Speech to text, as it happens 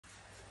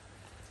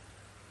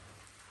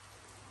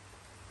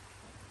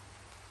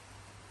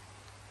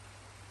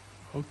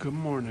Well, good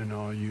morning,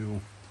 all you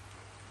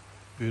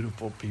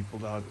beautiful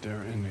people out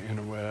there in the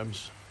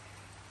interwebs.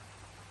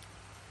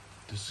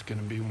 This is going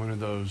to be one of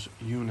those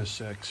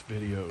unisex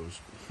videos.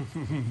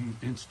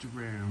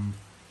 Instagram,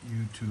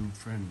 YouTube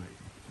friendly.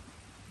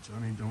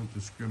 Johnny don't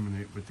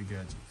discriminate with the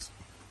gadgets.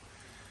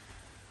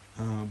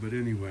 But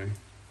anyway,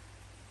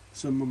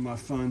 some of my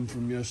fun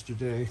from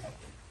yesterday,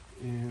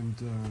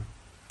 and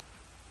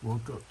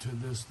woke up to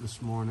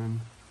this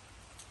morning.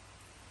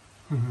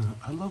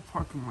 I love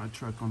parking my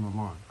truck on the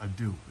lawn. I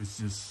do. It's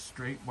just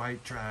straight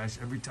white trash.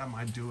 Every time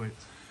I do it,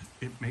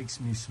 it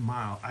makes me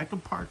smile. I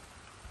could park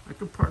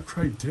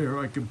right there.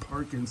 I could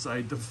park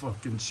inside the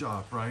fucking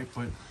shop, right?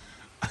 But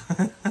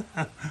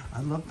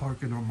I love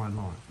parking on my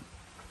lawn.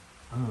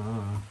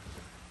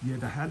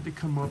 Yet I had to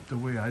come up the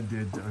way I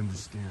did to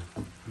understand.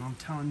 And I'm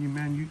telling you,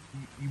 man,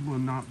 you will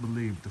not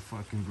believe the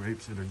fucking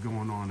grapes that are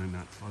going on in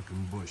that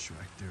fucking bush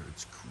right there.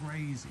 It's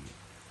crazy.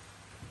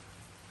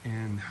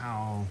 And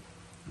how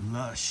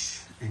lush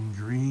and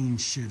green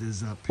shit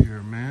is up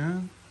here,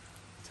 man.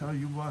 Tell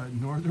you what,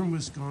 northern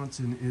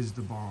Wisconsin is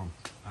the bomb.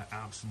 I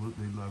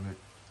absolutely love it.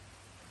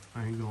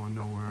 I ain't going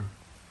nowhere.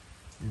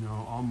 You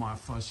know, all my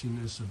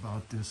fussiness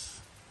about this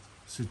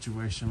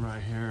situation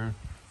right here,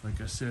 like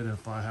I said,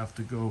 if I have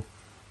to go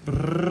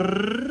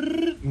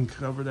and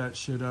cover that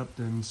shit up,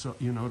 then so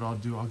you know what I'll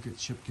do? I'll get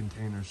ship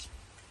containers.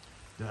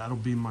 That'll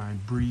be my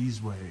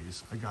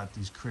breezeways. I got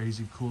these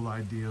crazy cool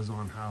ideas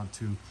on how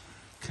to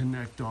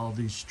connect all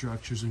these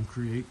structures and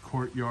create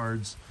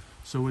courtyards,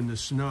 so in the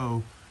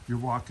snow you're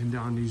walking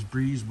down these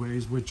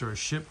breezeways, which are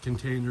ship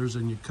containers,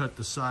 and you cut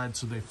the sides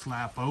so they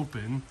flap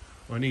open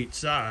on each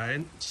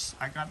side.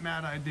 I got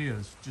mad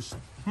ideas. Just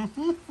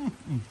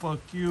fuck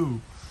you.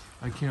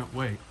 I can't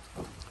wait.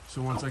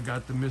 So once I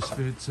got the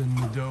misfits and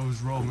the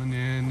doughs rolling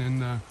in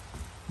and the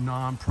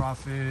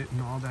non-profit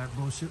and all that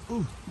bullshit,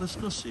 ooh, let's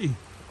go see.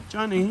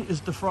 Johnny, is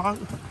the frog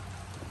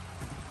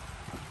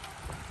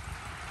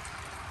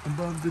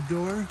above the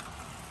door?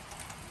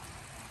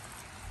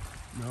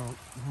 No,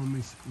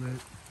 homie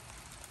split.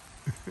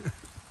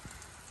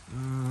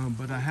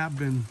 But I have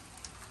been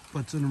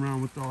putzing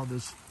around with all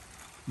this,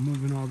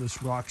 moving all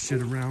this rock shit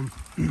around.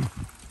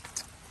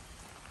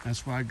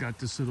 That's why I got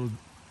this little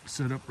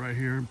setup right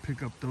here.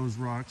 Pick up those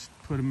rocks,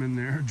 put them in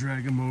there,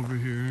 drag them over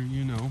here,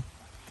 you know.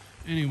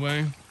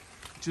 Anyway,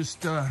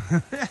 just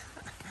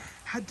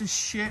had to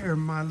share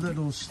my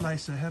little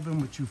slice of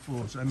heaven with you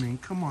fools. I mean,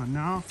 come on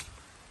now.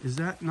 Is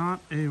that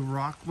not a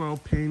Rockwell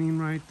painting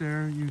right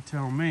there? You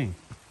tell me.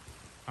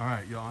 All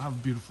right, y'all, have a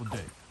beautiful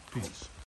day. Peace.